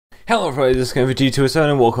Hello everybody, this is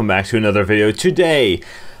G207 and welcome back to another video. Today,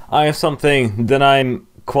 I have something that I'm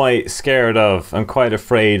quite scared of. I'm quite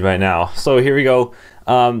afraid right now. So here we go.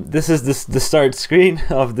 This is the start screen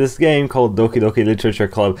of this game called Doki Doki Literature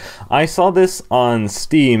Club. I saw this on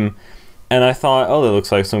Steam and I thought, oh, that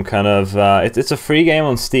looks like some kind of... it's a free game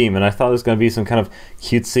on Steam, and I thought it was going to be some kind of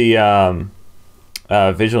cutesy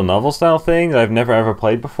visual novel style thing that I've never ever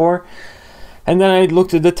played before. And then I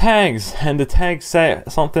looked at the tags, and the tags say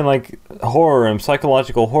something like horror and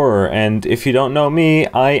psychological horror, and if you don't know me,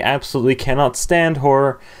 I absolutely cannot stand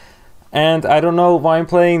horror, and I don't know why I'm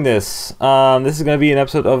playing this. This is going to be an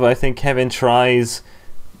episode of, I think, Kevin Tries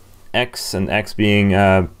X, and X being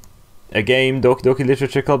a game, Doki Doki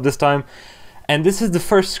Literature Club this time. And this is the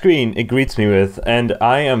first screen it greets me with, and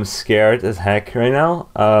I am scared as heck right now,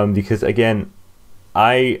 because again,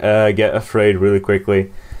 I get afraid really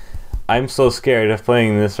quickly. I'm so scared of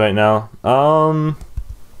playing this right now.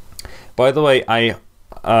 By the way, I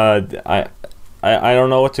don't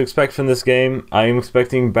know what to expect from this game. I'm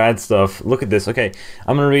expecting bad stuff. Look at this. Okay,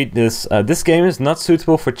 I'm gonna read this. This game is not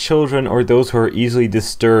suitable for children or those who are easily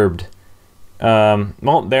disturbed.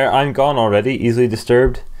 Well, there, I'm gone already. Easily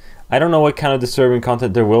disturbed. I don't know what kind of disturbing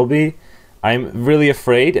content there will be. I'm really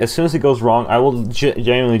afraid. As soon as it goes wrong, I will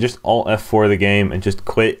genuinely just Alt F4 the game and just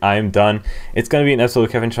quit. I'm done. It's going to be an episode of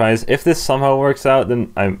Kevin Tries. If this somehow works out,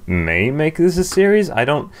 then I may make this a series. I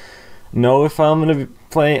don't know if I'm going to be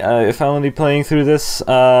playing through this.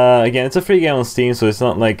 Again, it's a free game on Steam, so it's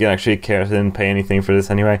not like it actually cares. I didn't pay anything for this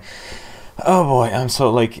anyway. Oh boy, I'm so,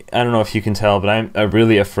 like, I don't know if you can tell, but I'm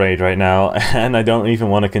really afraid right now, and I don't even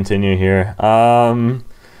want to continue here.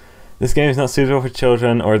 This game is not suitable for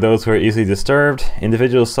children or those who are easily disturbed.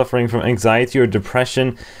 Individuals suffering from anxiety or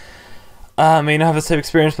depression may not have a safe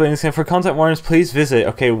experience playing this game. For content warnings, please visit...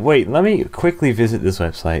 Okay, wait, let me quickly visit this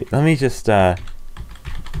website. Let me just...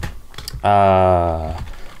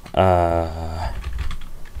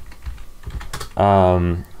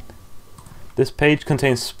 this page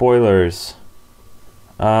contains spoilers.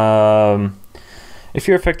 If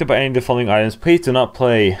you're affected by any of the following items, please do not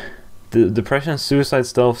play... Depression, suicide,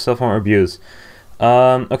 self-harm, abuse.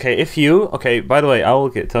 Okay, if you... Okay, by the way, I will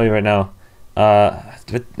tell you right now.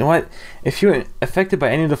 What? If you're affected by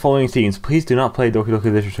any of the following themes, please do not play Doki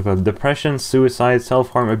Doki Literature Club. Depression, suicide,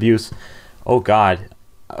 self-harm, abuse. Oh god.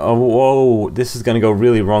 Oh, whoa, this is gonna go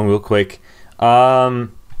really wrong real quick. If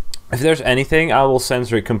there's anything, I will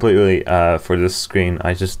censor it completely for this screen.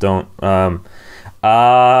 I just don't...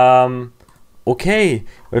 Okay,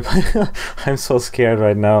 I'm so scared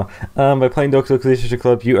right now. By playing Doki Doki Literature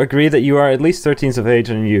Club, you agree that you are at least 13 of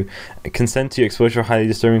age and you consent to exposure of highly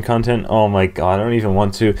disturbing content. Oh my god, I don't even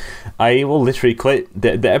want to. I will literally quit.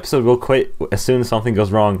 The episode will quit as soon as something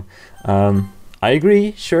goes wrong. I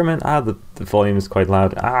agree, sure man. The volume is quite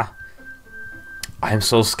loud. I'm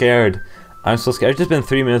so scared. I'm so scared. It's just been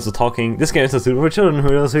 3 minutes of talking. This game is not suitable for children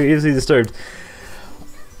who are also easily disturbed.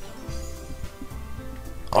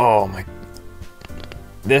 Oh my...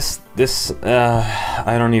 I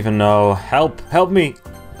don't even know. Help me!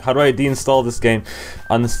 How do I deinstall this game?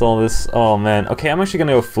 Uninstall this? Oh man. Okay, I'm actually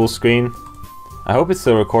gonna go full screen. I hope it's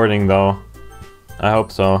still recording though. I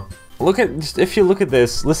hope so. Look at, just if you look at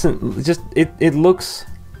this, listen, just, it looks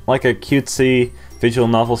like a cutesy visual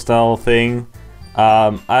novel style thing.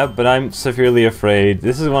 But I'm severely afraid.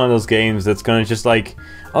 This is one of those games that's gonna just like,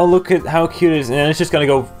 oh look at how cute it is, and it's just gonna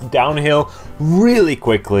go downhill really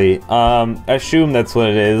quickly. Assume that's what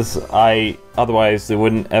it is. Otherwise they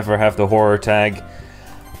wouldn't ever have the horror tag.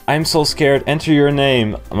 I'm so scared. Enter your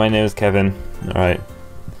name. My name is Kevin. Alright.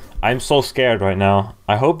 I'm so scared right now.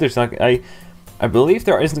 I hope there's not... I believe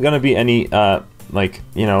there isn't gonna be any, like,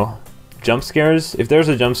 you know... jump scares. If there's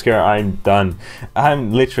a jump scare, I'm done.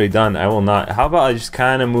 I'm literally done. I will not. How about I just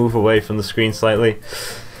kind of move away from the screen slightly?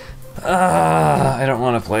 I don't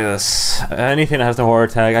want to play this. Anything that has the horror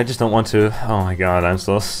tag, I just don't want to. Oh my god, I'm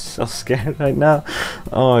so scared right now.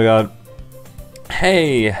 Oh my god.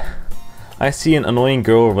 Hey, I see an annoying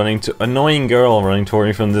girl running toward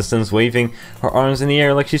me from the distance, waving her arms in the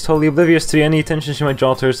air like she's totally oblivious to any attention she might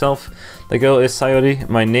draw to herself. The girl is Sayori,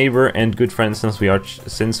 my neighbor and good friend since we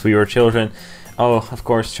were children. Oh, of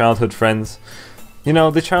course, childhood friends. You know,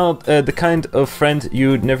 the kind of friend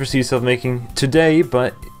you'd never see yourself making today,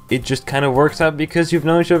 but it just kind of works out because you've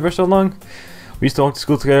known each other for so long. We used to walk to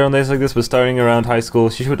school together on days like this, but starting around high school,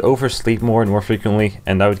 she would oversleep more and more frequently,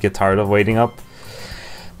 and I would get tired of waiting up.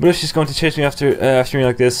 But if she's going to chase me after me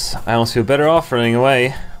like this, I almost feel better off running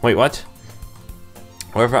away. Wait, what?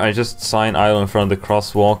 However, I just sign idle in front of the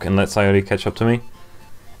crosswalk and let Sayori catch up to me.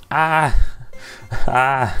 What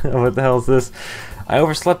the hell is this? I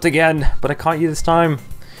overslept again, but I caught you this time.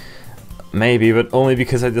 Maybe, but only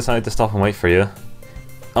because I decided to stop and wait for you.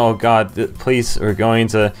 Oh god, please, we're going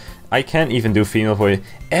to... I can't even do female voice.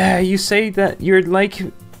 You say that you're like...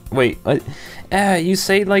 Wait, what? You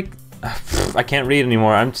say like... I can't read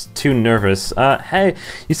anymore, I'm just too nervous. Hey,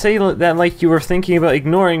 you say that like you were thinking about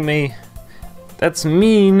ignoring me. That's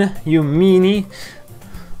mean, you meanie.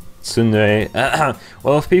 Tsundere.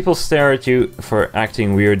 Well, if people stare at you for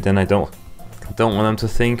acting weird, then I don't want them to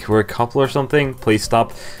think we're a couple or something. Please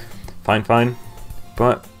stop. Fine, fine.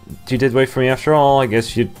 But you did wait for me after all. I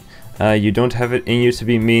guess you don't have it in you to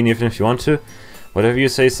be mean even if you want to. Whatever you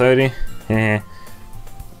say, Saudi.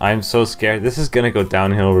 I'm so scared. This is gonna go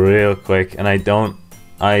downhill real quick, and I don't.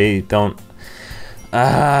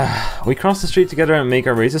 We cross the street together and make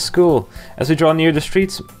our way to school. As we draw near, the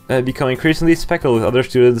streets become increasingly speckled with other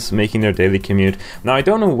students making their daily commute. Now, I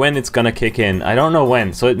don't know when it's gonna kick in. I don't know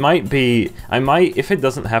when, so it might be... if it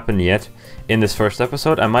doesn't happen yet in this first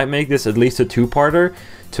episode, I might make this at least a two-parter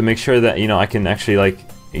to make sure that, you know, I can actually, like,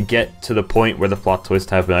 get to the point where the plot twist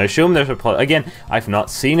happens. I assume there's a plot... Again, I've not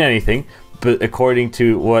seen anything, but according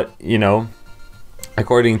to what, you know...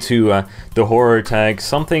 According to the horror tag,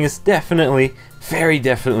 something is definitely... very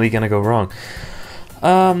definitely gonna go wrong.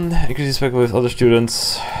 Increasing spectacle with other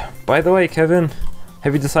students. By the way, Kevin,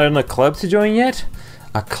 have you decided on a club to join yet?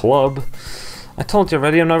 A club? I told you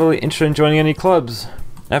already, I'm not really interested in joining any clubs.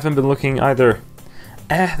 I haven't been looking either.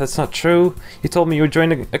 That's not true. You told me you were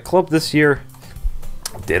joining a club this year.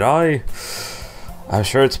 Did I? I'm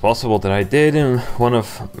sure it's possible that I did in one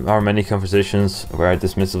of our many conversations where I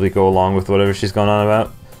dismissively go along with whatever she's going on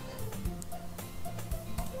about.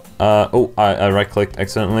 I right-clicked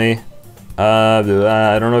accidentally. I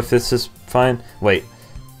don't know if this is fine. Wait.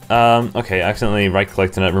 Okay, I accidentally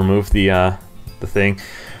right-clicked and it removed the thing.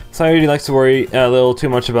 So I really like to worry a little too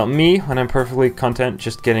much about me when I'm perfectly content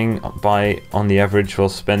just getting by on the average while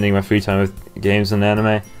spending my free time with games and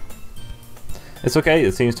anime. It's okay,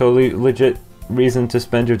 it seems totally legit reason to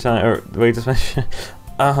spend your time, or way to spend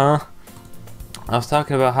I was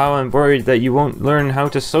talking about how I'm worried that you won't learn how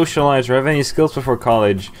to socialize or have any skills before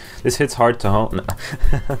college. This hits hard to home.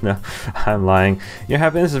 No, no, I'm lying. Your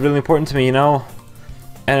happiness is really important to me, you know?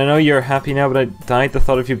 And I know you're happy now, but I died the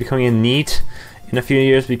thought of you becoming a NEET in a few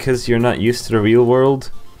years because you're not used to the real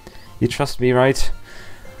world. You trust me, right?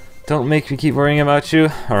 Don't make me keep worrying about you.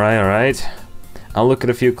 Alright, alright. I'll look at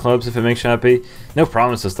a few clubs if it makes you happy. No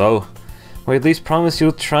promises, though. Or at least promise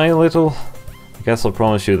you'll try a little. I guess I'll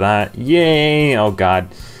promise you that. Yay! Oh god.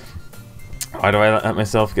 Why do I let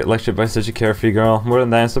myself get lectured by such a carefree girl? More than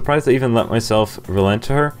that, I'm surprised I even let myself relent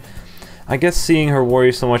to her. I guess seeing her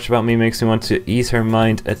worry so much about me makes me want to ease her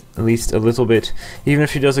mind at least a little bit. Even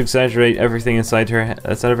if she does exaggerate everything inside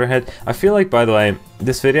of her head. I feel like, by the way,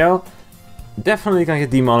 this video definitely gonna get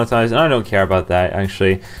demonetized, and I don't care about that,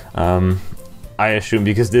 actually. I assume,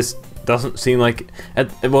 because this doesn't seem like...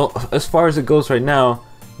 well, as far as it goes right now,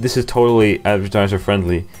 this is totally advertiser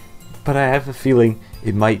friendly, but I have a feeling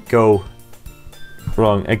it might go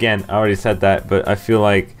wrong. Again, I already said that, but I feel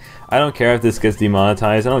like I don't care if this gets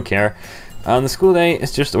demonetized. I don't care. On the school day,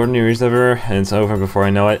 it's just ordinary as ever, and it's over before I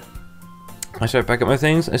know it. I start back at my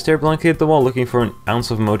things. I stare blankly at the wall, looking for an ounce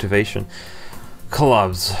of motivation.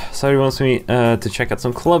 Clubs. Sayuri wants me to check out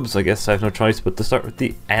some clubs. I guess I have no choice but to start with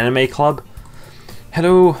the anime club.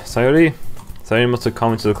 Hello, Sayuri. Sayuri must have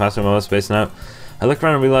come into the classroom while I was spacing out. I looked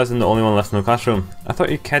around and realized I'm the only one left in the classroom. I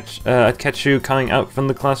thought I'd catch you coming out from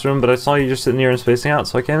the classroom, but I saw you just sitting here and spacing out,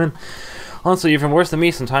 so I came in. Honestly, you're even worse than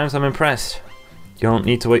me sometimes. I'm impressed. You don't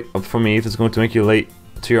need to wait up for me if it's going to make you late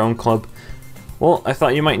to your own club. Well, I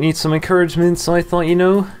thought you might need some encouragement, so I thought, you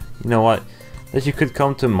know what, that you could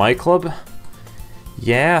come to my club?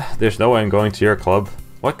 Yeah, there's no way I'm going to your club.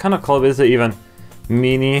 What kind of club is it even?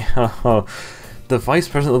 Meanie? Oh, the vice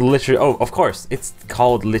president of the literature. Oh, of course, it's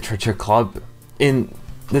called Literature Club in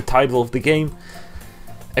the title of the game.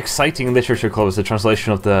 Exciting Literature Club is the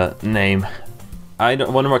translation of the name. I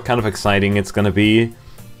don't wonder what kind of exciting it's gonna be.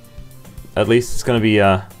 At least it's gonna be,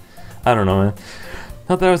 I don't know, man.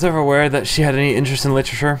 Not that I was ever aware that she had any interest in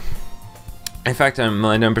literature. In fact, I'm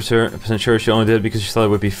 99% sure she only did because she thought it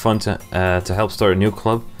would be fun to help start a new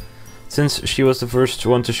club. Since she was the first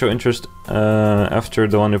one to show interest after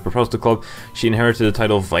the one who proposed the club, she inherited the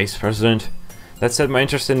title of Vice President. That said, my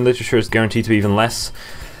interest in literature is guaranteed to be even less.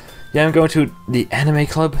 Yeah, I'm going to the anime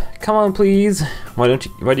club. Come on, please. Why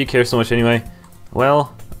do you care so much anyway?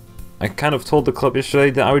 Well, I kind of told the club yesterday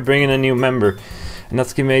that I would bring in a new member, and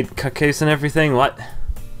Natsuki made cupcakes and everything. What?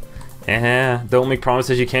 Don't make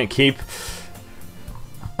promises you can't keep.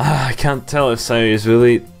 I can't tell if Sayuri is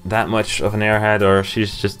really that much of an airhead, or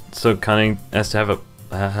she's just so cunning as to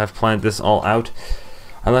have planned this all out.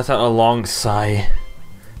 I let out a long sigh.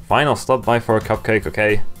 Fine, I'll stop by for a cupcake,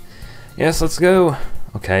 okay? Yes, let's go.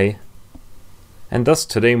 Okay. And thus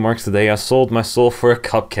today marks the day I sold my soul for a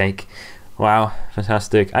cupcake. Wow,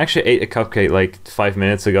 fantastic. I actually ate a cupcake like 5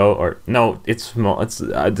 minutes ago, or no, it's small. It's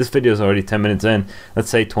this video is already 10 minutes in.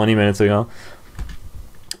 Let's say 20 minutes ago.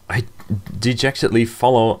 I dejectedly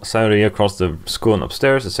follow Sayori across the school and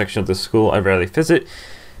upstairs, a section of the school I rarely visit,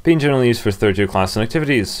 being generally used for third year class and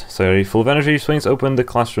activities. Sayori, full of energy, swings open the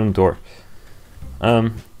classroom door.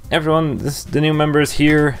 Everyone, the new member is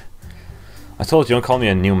here. I told you, don't call me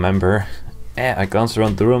a new member. I glanced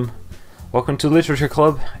around the room. Welcome to Literature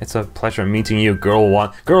Club. It's a pleasure meeting you, Girl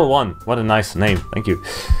 1. Girl 1! What a nice name, thank you.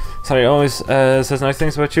 Sayori always says nice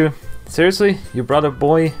things about you. Seriously? You brought a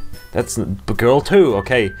boy? That's Girl 2,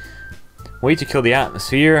 okay. Way to kill the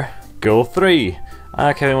atmosphere. Girl 3.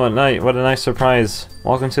 Ah, Kevin, what a nice surprise.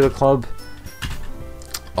 Welcome to the club.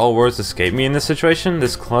 All words escape me in this situation.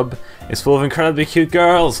 This club is full of incredibly cute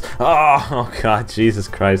girls. Oh god, Jesus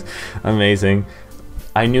Christ. Amazing.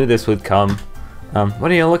 I knew this would come. What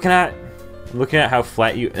are you looking at? I'm looking at how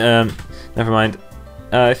flat you... never mind.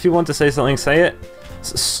 If you want to say something, say it.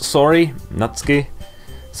 Sorry, Natsuki.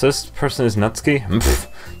 So this person is Natsuki?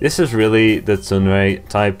 This is really the Tsunrei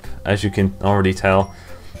type, as you can already tell.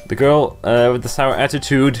 The girl with the sour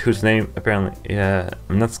attitude, whose name apparently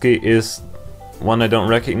Natsuki, is one I don't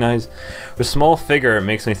recognize. Her small figure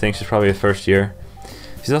makes me think she's probably a first year.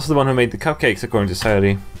 She's also the one who made the cupcakes, according to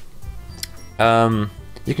Sayori.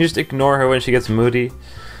 You can just ignore her when she gets moody.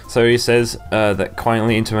 Sayori says that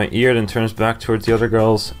quietly into my ear, then turns back towards the other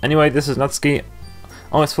girls. Anyway, this is Natsuki.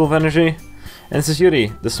 Always full of energy. And this is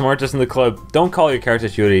Yuri, the smartest in the club. Don't call your character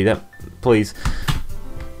Yuri, please.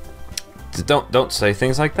 Don't say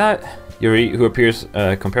things like that. Yuri, who appears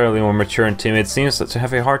comparatively more mature and timid, seems to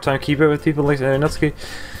have a hard time keeping up with people like Natsuki.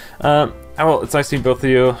 Well, it's nice to meet both of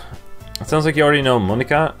you. It sounds like you already know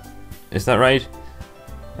Monika. Is that right?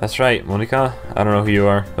 That's right, Monika. I don't know who you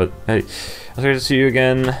are, but hey, it's great to see you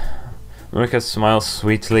again. Monika smiles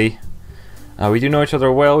sweetly. We do know each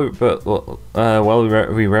other well, but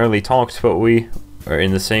we rarely talked, but we were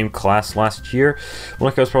in the same class last year.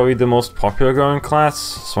 Monika was probably the most popular girl in class.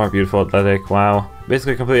 Smart, beautiful, athletic. Wow,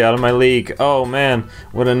 basically completely out of my league. Oh man,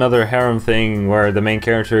 what another harem thing where the main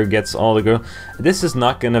character gets all the girls. This is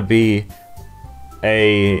not gonna be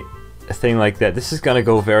a thing like that. This is gonna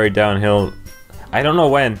go very downhill. I don't know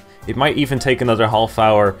when. It might even take another half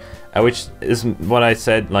hour, which is what I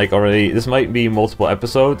said like already. This might be multiple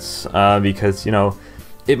episodes because, you know,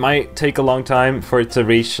 it might take a long time for it to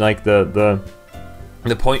reach like the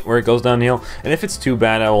point where it goes downhill. And if it's too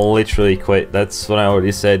bad, I will literally quit. That's what I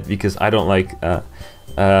already said, because I don't like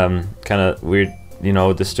kind of weird, you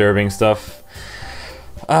know, disturbing stuff.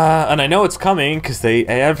 And I know it's coming because they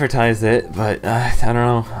advertised it, but I don't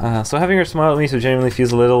know. So having her smile at me so genuinely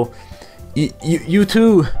feels a little... You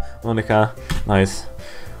too, Monika. Nice.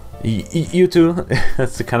 You too.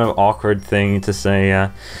 That's the kind of awkward thing to say.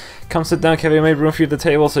 Come sit down, Kevin. I made room for you at the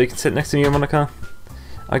table so you can sit next to me, Monika.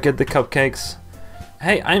 I'll get the cupcakes.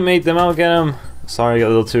 Hey, I made them. I'll get them. Sorry, I got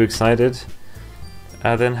a little too excited.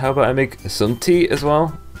 Then how about I make some tea as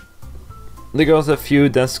well? The girls have a few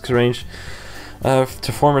desks arranged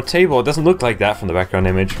to form a table. It doesn't look like that from the background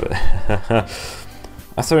image, but...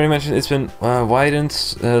 As I already mentioned, it's been widened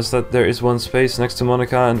so that there is one space next to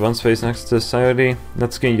Monika and one space next to Sayori.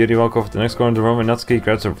 Natsuki and Yuri walk over to the next corner of the room, and Natsuki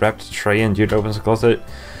grabs a wrapped tray and Yuri opens the closet.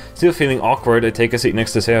 Still feeling awkward, I take a seat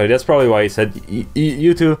next to Sayori. That's probably why he said,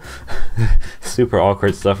 you two. Super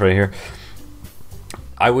awkward stuff right here.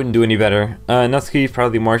 I wouldn't do any better. Natsuki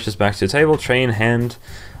proudly marches back to the table, tray in hand.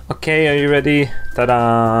 Okay, are you ready?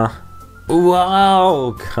 Ta-da!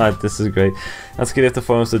 Wow! God, this is great. Let's get the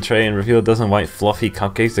forms of the tray and reveal a dozen white fluffy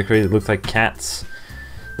cupcakes decorated to look like cats.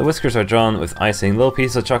 The whiskers are drawn with icing. Little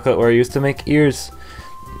pieces of chocolate were used to make ears.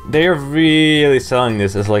 They are really selling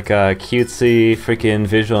this as like a cutesy freaking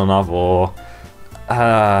visual novel.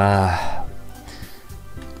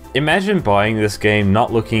 Imagine buying this game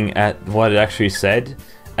not looking at what it actually said,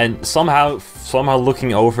 and somehow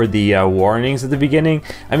looking over the warnings at the beginning.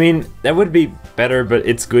 I mean, that would be better, but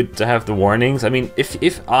it's good to have the warnings. I mean,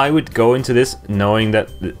 if I would go into this knowing that,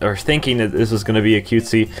 or thinking that this was going to be a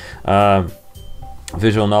cutesy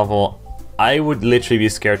visual novel, I would literally be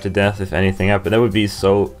scared to death if anything happened. That would be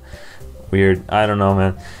so weird. I don't know,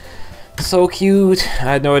 man. So cute.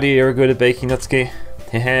 I had no idea you were good at baking, Natsuki.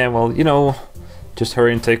 Hehe, well, you know, just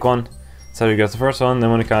hurry and take one. So you got the first one, then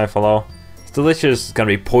Monika I follow. It's delicious. It's gonna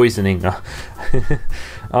be poisoning.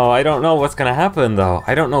 Oh, I don't know what's gonna happen though.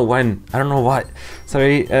 I don't know when. I don't know what.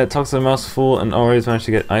 Sorry, talks to the mouthful and always managed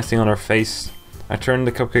to get icing on her face. I turn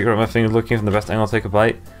the cupcake around my fingers, looking from the best angle to take a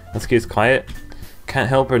bite. Natsuki is quiet. Can't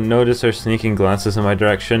help but notice her sneaking glances in my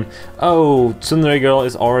direction. Oh, Tsundere Girl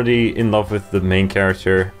is already in love with the main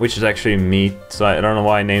character, which is actually me, so I don't know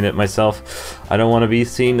why I named it myself. I don't want to be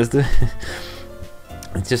seen as the...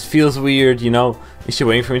 It just feels weird, you know? Is she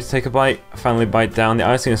waiting for me to take a bite? I finally bite down. The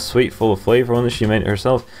icing is sweet, full of flavor, only she made it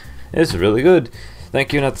herself. It's really good.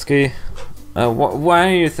 Thank you, Natsuki. Why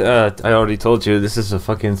are you I already told you, this is a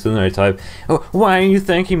fucking Tsundere type. Oh, why are you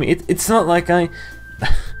thanking me? It's not like I...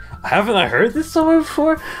 Haven't I heard this somewhere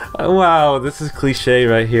before? Wow, this is cliche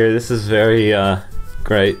right here. This is very,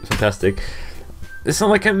 great, fantastic. It's not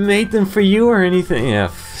like I made them for you or anything.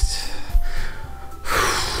 Yeah.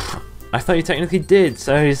 I thought you technically did,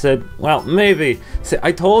 so he said, well, maybe. See,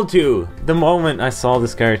 I told you the moment I saw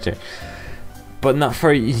this character. But not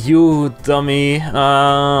for you, dummy.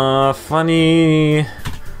 Funny.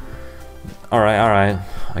 Alright.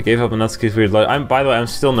 I gave up on Natsuki's weird logic. By the way, I'm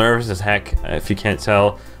still nervous as heck, if you can't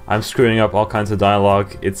tell. I'm screwing up all kinds of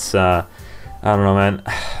dialogue. It's, I don't know, man.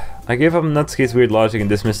 I gave up on Natsuki's weird logic and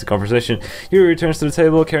dismissed the conversation. Yuri returns to the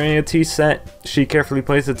table carrying a tea set. She carefully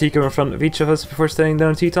places a teacup in front of each of us before setting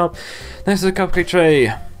down a tea top. Next to the cupcake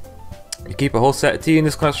tray. You keep a whole set of tea in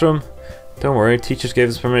this classroom? Don't worry, teachers gave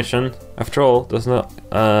us permission. After all, doesn't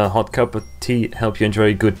a hot cup of tea help you enjoy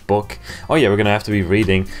a good book? Oh yeah, we're gonna have to be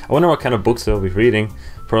reading. I wonder what kind of books they'll be reading.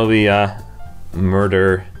 Probably,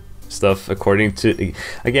 murder stuff, according to...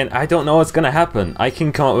 Again, I don't know what's gonna happen. I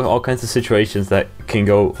can come up with all kinds of situations that can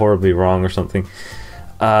go horribly wrong or something.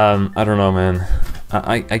 I don't know, man.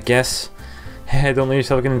 I guess... Hey, don't let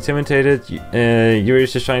yourself get intimidated.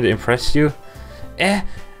 Yuri's just trying to impress you.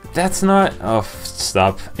 That's not... Oh,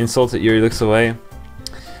 stop. Insulted Yuri looks away.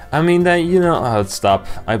 I mean that, you know... Oh, stop.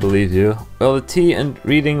 I believe you. Well, the tea and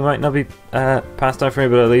reading might not be pastime for me,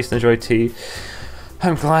 but at least enjoy tea.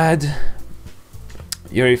 I'm glad.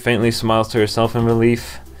 Yuri faintly smiles to herself in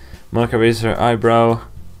relief. Monika raises her eyebrow,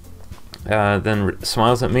 then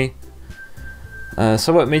smiles at me.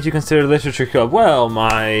 So what made you consider literature club? Well,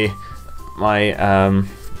 my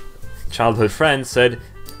childhood friend said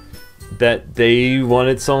that they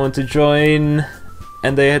wanted someone to join,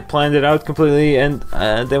 and they had planned it out completely, and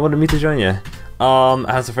they wanted me to join you.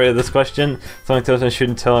 I was afraid of this question. Something tells me I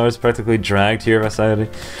shouldn't tell her I was practically dragged here by society.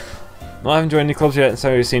 Well, I haven't joined any clubs yet, and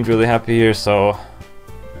Sayuri seemed really happy here, so...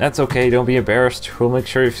 That's okay, don't be embarrassed. We'll make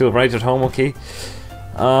sure you feel right at home, okay?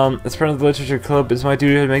 As part of the literature club, it's my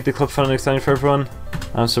duty to make the club fun and exciting for everyone.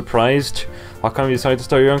 I'm surprised. How come you decided to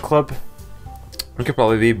start your own club? You could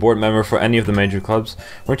probably be a board member for any of the major clubs.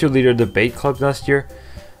 Weren't you leader of the debate club last year?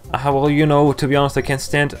 Well, you know, to be honest, I can't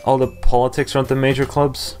stand all the politics around the major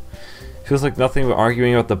clubs. Feels like nothing but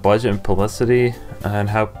arguing about the budget and publicity and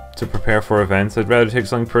how to prepare for events. I'd rather take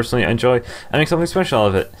something personally I enjoy and make something special out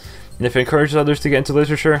of it. And if it encourages others to get into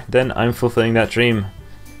literature, then I'm fulfilling that dream.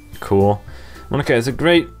 Cool. Monika is a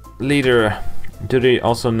great leader. Duty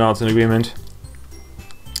also nods in agreement.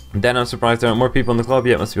 Then I'm surprised there aren't more people in the club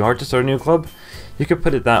yet. It must be hard to start a new club. You could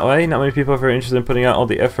put it that way. Not many people are very interested in putting out all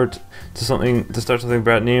the effort to start something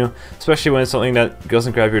brand new, especially when it's something that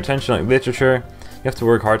doesn't grab your attention like literature. You have to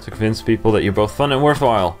work hard to convince people that you're both fun and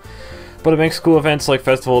worthwhile. But it makes school events like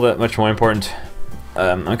festival that much more important.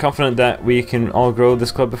 I'm confident that we can all grow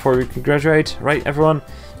this club before we can graduate, right everyone?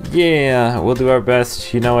 Yeah, we'll do our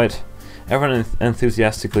best, you know it. Everyone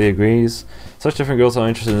enthusiastically agrees. Such different girls are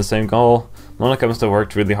interested in the same goal. Monika must have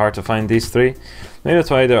worked really hard to find these three. Maybe that's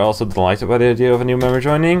why they're also delighted by the idea of a new member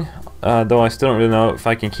joining. Though I still don't really know if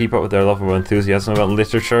I can keep up with their level of enthusiasm about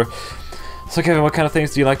literature. So Kevin, what kind of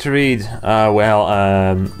things do you like to read?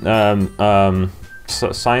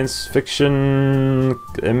 Science fiction,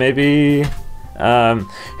 maybe? Oh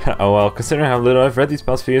well, considering how little I've read these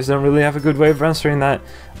past few years, I don't really have a good way of answering that.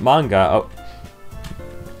 Manga,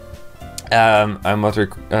 I mutter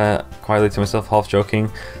quietly to myself, half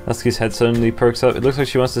joking. Natsuki's head suddenly perks up. It looks like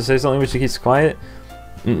she wants to say something, but she keeps quiet.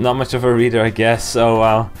 Not much of a reader, I guess. Oh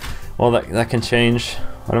wow. Well, that can change.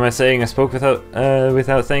 What am I saying? I spoke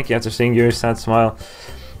without thinking after seeing Yuri's sad smile.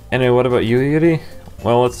 Anyway, what about you, Yuri?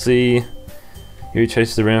 Well, let's see. Yuri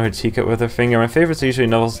traces the rim of her teacup with her finger. My favorites are usually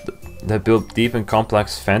novels that build deep and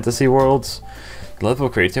complex fantasy worlds. The level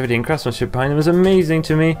of creativity and craftsmanship behind them is amazing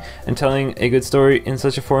to me, and telling a good story in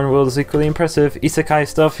such a foreign world is equally impressive. Isekai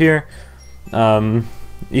stuff here.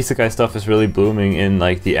 Isekai stuff is really blooming in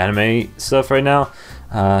like the anime stuff right now.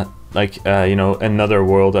 You know, another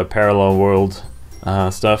world, a parallel world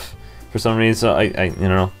stuff. For some reason, I you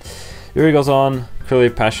know. Yuri goes on, clearly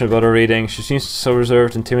passionate about her reading. She seems so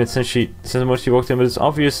reserved and timid since what she walked in, but it's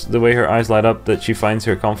obvious the way her eyes light up that she finds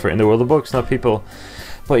her comfort in the world of books, not people.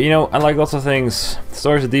 But you know, I like lots of things.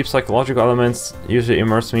 Stories with deep psychological elements usually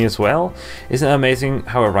immerse me as well. Isn't it amazing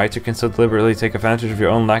how a writer can so deliberately take advantage of your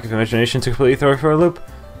own lack of imagination to completely throw you for a loop?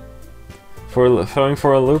 Throwing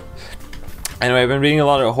for a loop? Anyway, I've been reading a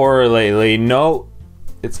lot of horror lately. No!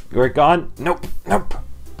 We're gone. Nope. Nope.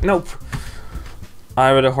 Nope.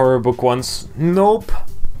 I read a horror book once. Nope.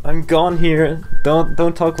 I'm gone here.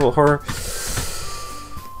 Don't talk about horror.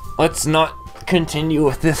 Let's not continue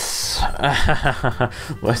with this.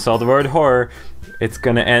 I saw the word horror. It's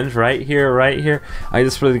gonna end right here, right here. I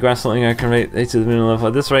just really grasped something I can relate to the middle of.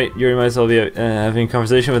 At this rate, Yuri might as well be having a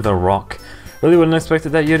conversation with a rock. Really wouldn't have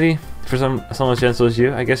expected that, Yuri. For someone as gentle as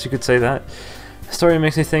you, I guess you could say that. The story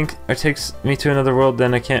makes me think, or takes me to another world,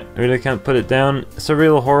 then I can't put it down.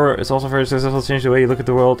 Surreal horror is also very successful to change the way you look at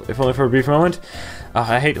the world, if only for a brief moment.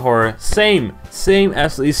 I hate horror. Same,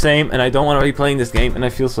 absolutely same, and I don't want to be playing this game, and I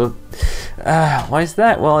feel so... why is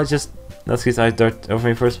that? Well, Natsuki's eyes dart over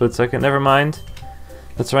me for a split second. Never mind.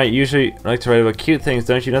 That's right, usually I like to write about cute things,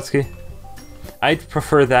 don't you, Natsuki? I'd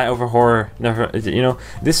prefer that over horror. Never, you know,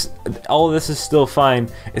 all of this is still fine.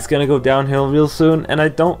 It's gonna go downhill real soon, and I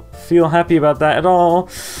don't feel happy about that at all.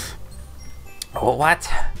 Oh,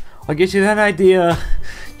 what? I'll get you that idea.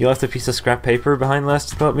 You left a piece of scrap paper behind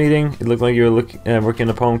last club meeting. It looked like you were working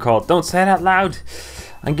a poem called "Don't Say It Out Loud,"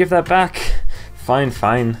 and give that back. Fine.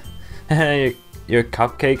 your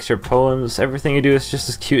cupcakes, your poems, everything you do is just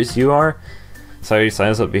as cute as you are. Sayuri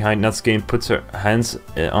stands up behind Natsuki and puts her hands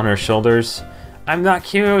on her shoulders. I'm not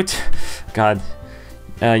cute! God.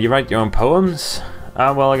 You write your own poems?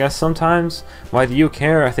 Well, I guess sometimes. Why do you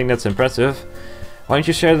care? I think that's impressive. Why don't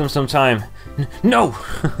you share them sometime? No!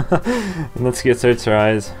 Natsuki asserts her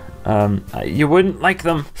eyes. You wouldn't like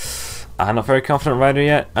them. I'm not a very confident writer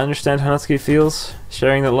yet. I understand how Natsuki feels.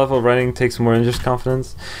 Sharing that level of writing takes more than just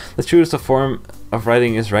confidence. The truest form of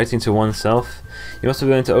writing is writing to oneself. You must be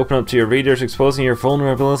willing to open up to your readers, exposing your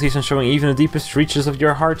vulnerabilities and showing even the deepest reaches of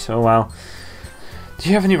your heart. Oh wow. Do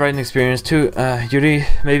you have any writing experience too, Yuri?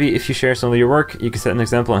 Maybe if you share some of your work, you can set an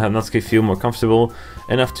example and have Natsuki feel more comfortable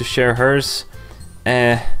enough to share hers.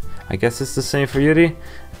 I guess it's the same for Yuri.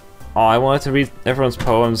 Oh, I wanted to read everyone's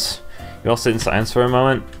poems. You all sit in silence for a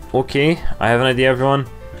moment. Okay, I have an idea, everyone.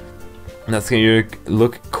 Natsuki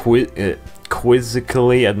look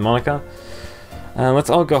quizzically at Monika. Let's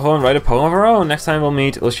all go home and write a poem of our own. Next time we'll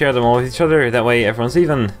meet, we'll share them all with each other. That way everyone's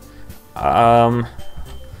even.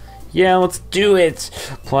 Yeah, let's do it!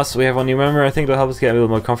 Plus, we have one new member. I think it'll help us get a little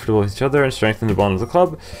more comfortable with each other and strengthen the bond of the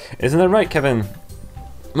club. Isn't that right, Kevin?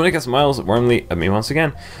 Monika smiles warmly at me once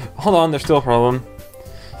again. Hold on, there's still a problem.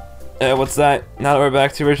 What's that? Now that we're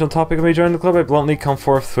back to the original topic of me joining the club, I bluntly come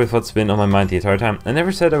forth with what's been on my mind the entire time. I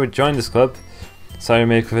never said I would join this club. Sorry,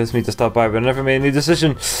 may have convinced me to stop by, but I never made any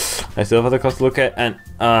decision. I still have other clubs to look at, and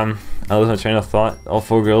I lose my train of thought. All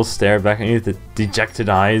four girls stare back at me with the dejected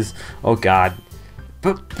eyes. Oh god.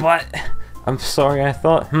 But, I'm sorry, I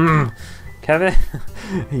thought, Kevin,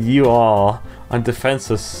 you all are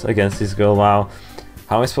defenseless against these girls. Wow.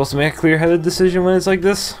 How am I supposed to make a clear-headed decision when it's like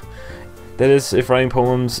this? That is, if writing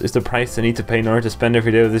poems is the price I need to pay in order to spend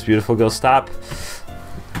every day with this beautiful girl. Stop.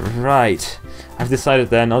 Right. I've decided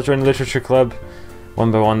then. I'll join the literature club.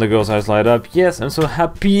 One by one, the girls' eyes light up. Yes, I'm so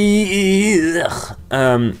happy.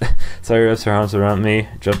 Sorry, wraps her arms around me,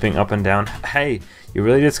 jumping up and down. Hey, you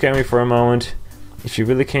really did scare me for a moment. If you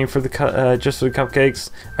really came for the just for the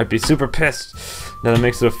cupcakes, I'd be super pissed. Now that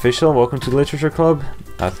makes it official. Welcome to the literature club.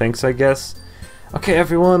 Thanks, I guess. Okay,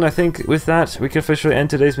 everyone. I think with that, we can officially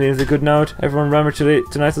end today's meeting with a good note. Everyone, remember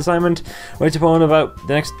tonight's assignment. Write a poem about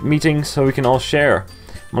the next meeting so we can all share.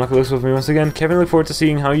 Monika looks with me once again. Kevin, look forward to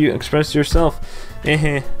seeing how you express yourself.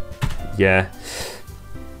 Yeah.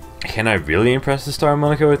 Can I really impress the star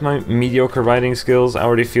Monika with my mediocre writing skills? I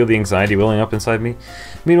already feel the anxiety welling up inside me.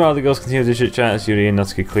 Meanwhile, the girls continue to chit-chat as Yuri and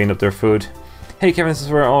Natsuki clean up their food. Hey Kevin,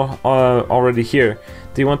 since we're all already here,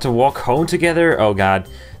 do you want to walk home together? Oh god.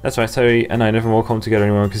 That's right, Sayuri and I never walk home together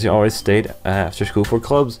anymore because you always stayed after school for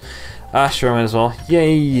clubs. Sure, might as well.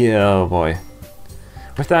 Yay, oh boy.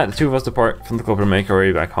 With that, the two of us depart from the club and make our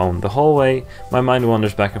way back home. The whole way, my mind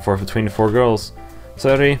wanders back and forth between the four girls.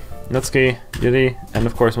 Sayuri, Natsuki, Yuri, and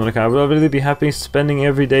of course Monika. I will really be happy spending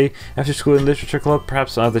every day after school in literature club.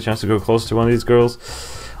 Perhaps I'll have the chance to go close to one of these girls.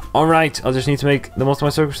 Alright, I'll just need to make the most of my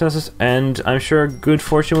circumstances, and I'm sure good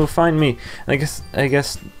fortune will find me. And I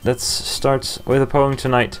guess that starts with a poem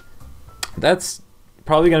tonight. That's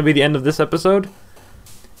probably going to be the end of this episode.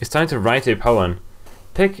 It's time to write a poem.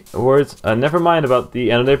 Pick words, never mind about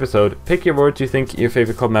the end of the episode. Pick your words you think your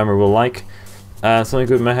favorite club member will like. Something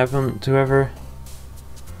good might happen to whoever.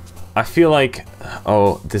 I feel like,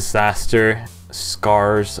 oh, disaster,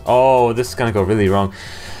 Scars. Oh, this is gonna go really wrong.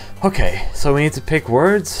 Okay, so we need to pick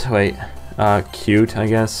words. Wait, cute, I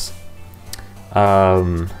guess.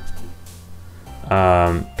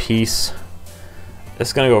 Peace.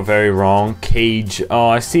 It's gonna go very wrong. Cage. Oh,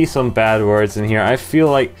 I see some bad words in here. I feel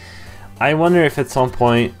like, I wonder if at some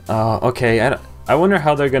point, okay, I wonder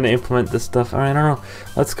how they're gonna implement this stuff. I don't know.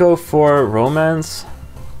 Let's go for romance.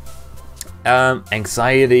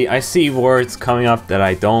 Anxiety. I see words coming up that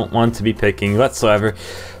I don't want to be picking whatsoever.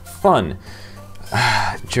 Fun.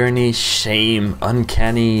 Journey, shame,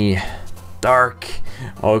 uncanny, dark.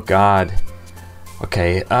 Oh god.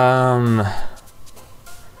 Okay,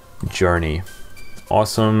 journey.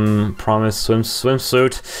 Awesome, promise,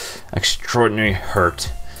 swimsuit, extraordinary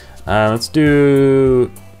hurt. Let's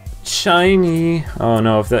do shiny. Oh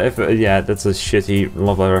no, yeah, that's a shitty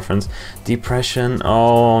Love Live reference. Depression.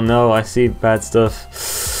 Oh no, I see bad stuff.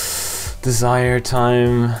 Desire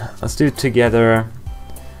time. Let's do together.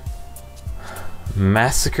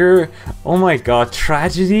 Massacre. Oh my god,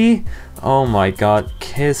 tragedy. Oh my god,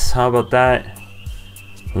 kiss. How about that?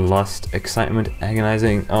 Lust, excitement,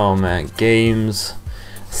 agonizing. Oh man, games.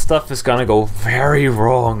 Stuff is gonna go very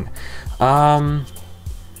wrong. How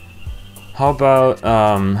about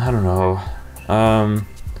I don't know.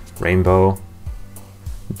 Rainbow.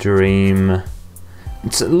 Dream.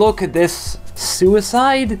 Look at this.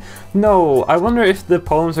 Suicide? No, I wonder if the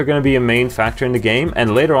poems are going to be a main factor in the game,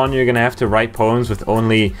 and later on you're going to have to write poems with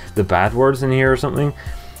only the bad words in here or something.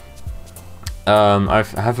 I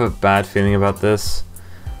have a bad feeling about this.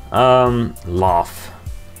 Laugh.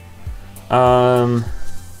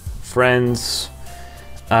 Friends.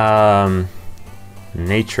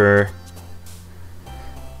 Nature.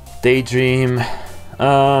 Daydream.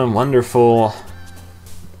 Wonderful.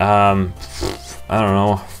 I don't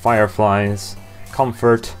know. Fireflies.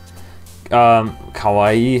 Comfort.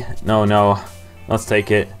 Kawaii. No. Let's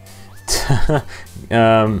take it.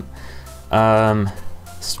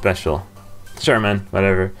 Special. Sure, man.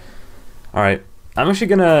 Whatever. Alright. I'm actually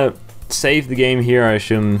gonna save the game here. I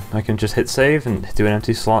assume I can just hit save and do an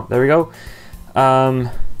empty slot. There we go.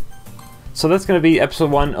 So that's gonna be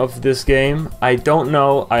episode 1 of this game. I don't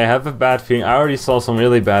know. I have a bad feeling. I already saw some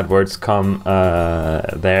really bad words come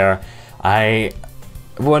there. I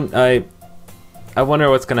wonder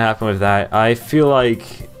what's gonna happen with that. I feel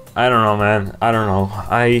like, I don't know, man. I don't know.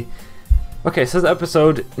 Okay, so this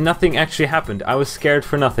episode, nothing actually happened. I was scared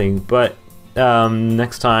for nothing, but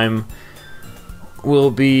next time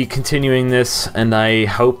we'll be continuing this, and I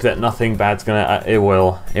hope that nothing bad's gonna. It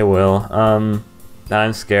will.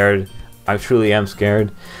 I'm scared. I truly am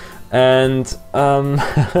scared, and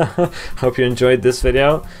hope you enjoyed this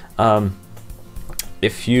video.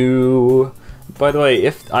 If you, by the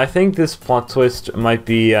way, I think this plot twist might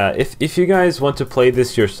be, if you guys want to play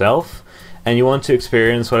this yourself and you want to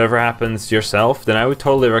experience whatever happens yourself, then I would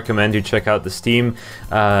totally recommend you check out the Steam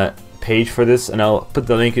page for this, and I'll put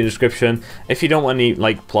the link in the description. If you don't want any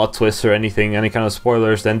like plot twists or anything, any kind of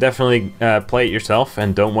spoilers, then definitely play it yourself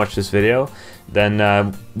and don't watch this video. Then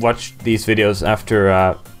watch these videos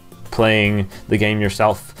after playing the game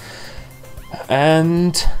yourself.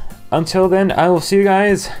 And until then, I will see you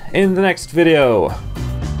guys in the next video.